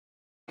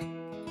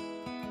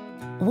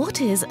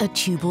What is a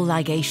tubal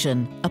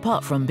ligation,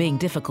 apart from being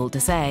difficult to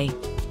say?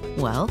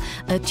 Well,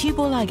 a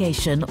tubal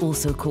ligation,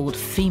 also called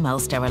female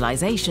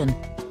sterilization,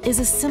 is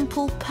a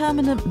simple,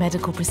 permanent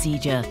medical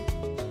procedure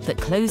that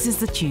closes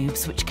the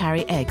tubes which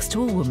carry eggs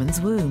to a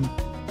woman's womb,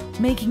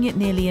 making it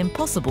nearly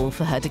impossible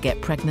for her to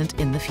get pregnant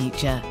in the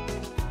future.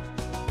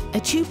 A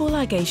tubal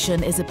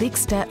ligation is a big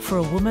step for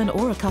a woman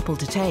or a couple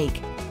to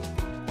take.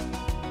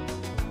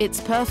 It's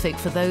perfect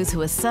for those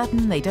who are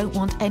certain they don't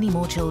want any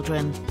more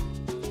children,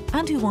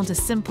 and who want a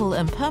simple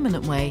and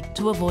permanent way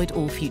to avoid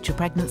all future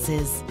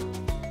pregnancies.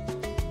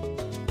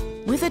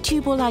 With a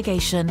tubal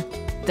ligation,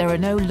 there are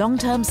no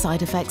long-term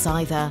side effects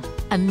either,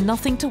 and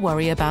nothing to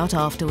worry about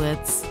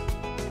afterwards.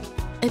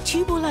 A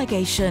tubal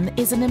ligation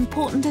is an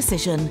important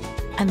decision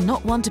and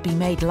not one to be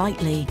made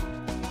lightly.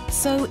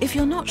 So if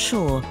you're not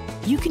sure,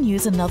 you can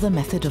use another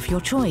method of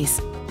your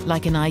choice,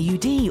 like an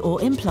IUD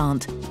or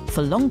implant,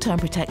 for long-term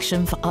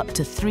protection for up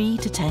to 3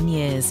 to 10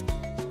 years,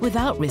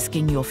 without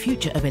risking your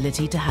future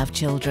ability to have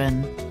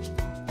children.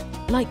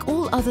 Like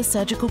all other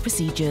surgical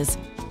procedures,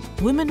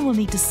 women will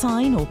need to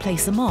sign or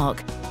place a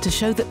mark to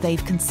show that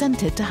they've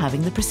consented to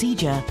having the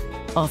procedure,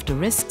 after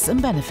risks and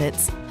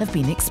benefits have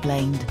been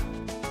explained.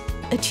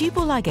 A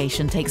tubal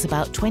ligation takes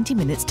about 20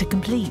 minutes to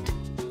complete.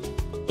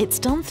 It's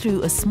done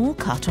through a small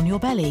cut on your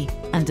belly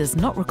and does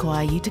not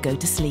require you to go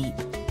to sleep.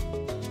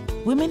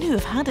 Women who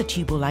have had a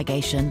tubal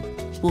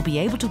ligation will be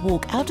able to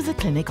walk out of the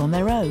clinic on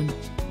their own,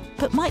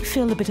 but might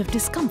feel a bit of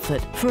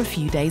discomfort for a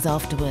few days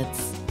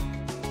afterwards.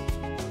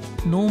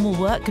 Normal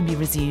work can be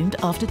resumed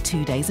after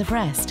 2 days of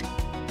rest,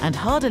 and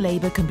harder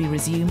labour can be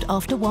resumed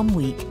after 1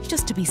 week,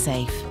 just to be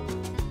safe.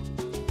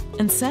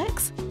 And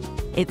sex?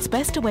 It's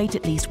best to wait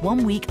at least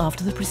 1 week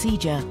after the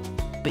procedure,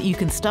 but you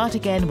can start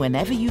again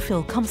whenever you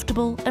feel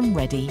comfortable and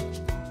ready.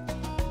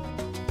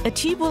 A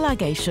tubal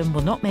ligation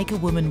will not make a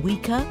woman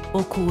weaker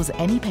or cause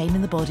any pain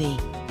in the body.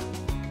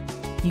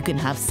 You can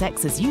have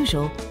sex as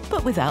usual,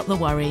 but without the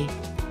worry,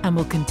 and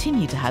will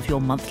continue to have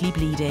your monthly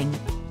bleeding.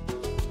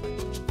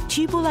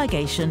 Tubal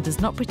ligation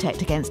does not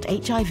protect against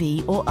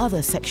HIV or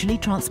other sexually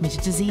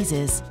transmitted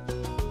diseases.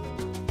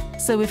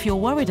 So if you're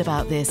worried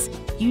about this,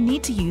 you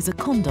need to use a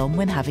condom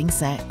when having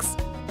sex.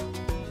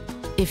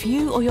 If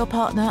you or your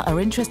partner are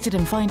interested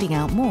in finding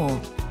out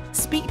more,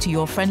 speak to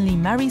your friendly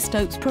Marie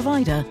Stopes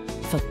provider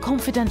for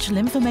confidential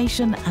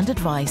information and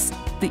advice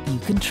that you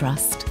can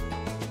trust.